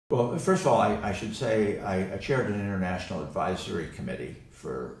Well, first of all, I should say I chaired an international advisory committee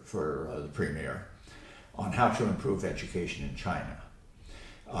for the Premier on how to improve education in China.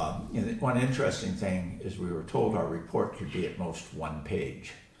 One interesting thing is we were told our report could be at most 1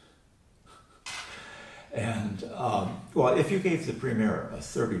 page. And, well, if you gave the Premier a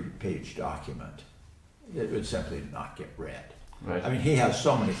 30-page document, it would simply not get read. Right. I mean, he has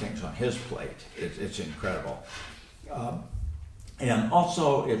so many things on his plate. It's incredible. And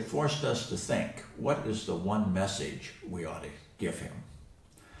also, it forced us to think, what is the one message we ought to give him?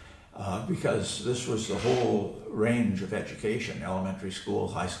 Because this was the whole range of education, elementary school,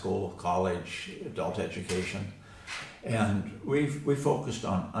 high school, college, adult education. And we focused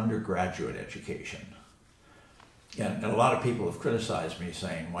on undergraduate education. And a lot of people have criticized me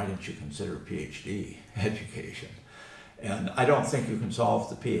saying, why didn't you consider PhD education? And I don't think you can solve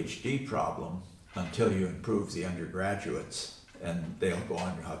the PhD problem until you improve the undergraduates, and they'll go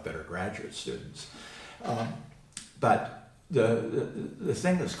on to have better graduate students. But the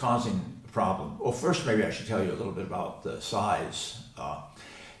thing that's causing the problem, well, first maybe I should tell you a little bit about the size.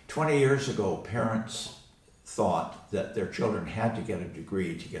 20 years ago, parents thought that their children had to get a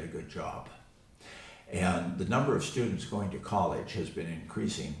degree to get a good job. And the number of students going to college has been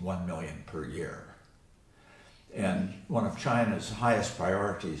increasing 1 million per year. And one of China's highest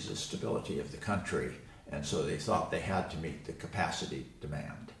priorities is stability of the country, and so they thought they had to meet the capacity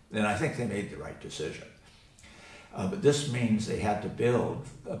demand. And I think they made the right decision. But this means they had to build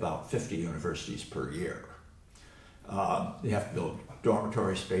about 50 universities per year. They have to build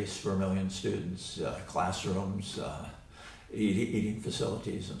dormitory space for 1 million students, classrooms, eating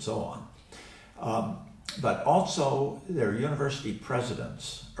facilities, and so on. But also, their university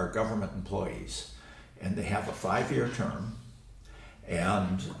presidents are government employees, and they have a 5-year term,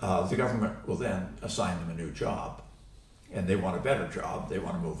 and the government will then assign them a new job. And they want a better job. They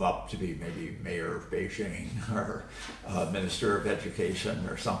want to move up to be maybe mayor of Beijing or minister of education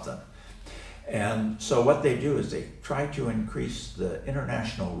or something. And so what they do is they try to increase the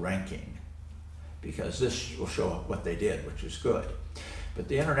international ranking, because this will show up what they did, which is good. But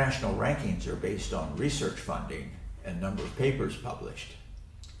the international rankings are based on research funding and number of papers published.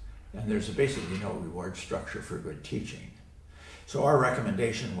 And there's basically no reward structure for good teaching. So our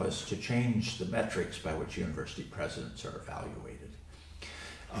recommendation was to change the metrics by which university presidents are evaluated.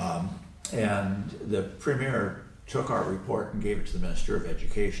 And the Premier took our report and gave it to the Minister of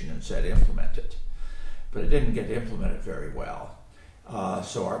Education and said, implement it. But it didn't get implemented very well.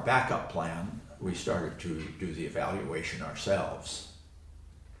 So our backup plan, we started to do the evaluation ourselves.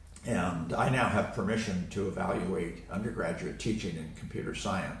 And I now have permission to evaluate undergraduate teaching in computer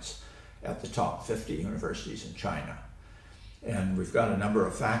science at the top 50 universities in China. And we've got a number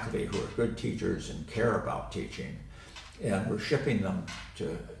of faculty who are good teachers and care about teaching, and we're shipping them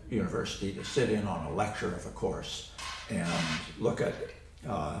to university to sit in on a lecture of a course and look at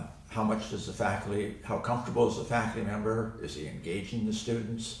how much does the faculty, how comfortable is the faculty member, is he engaging the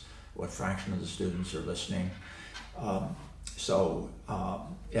students, what fraction of the students are listening. And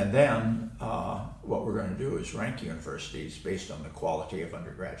then what we're going to do is rank universities based on the quality of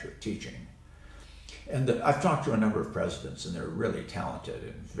undergraduate teaching. And I've talked to a number of presidents, and they're really talented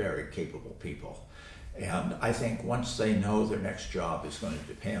and very capable people. And I think once they know their next job is going to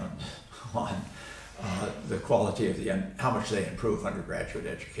depend on the quality of how much they improve undergraduate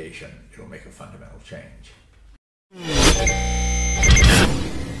education, it'll make a fundamental change.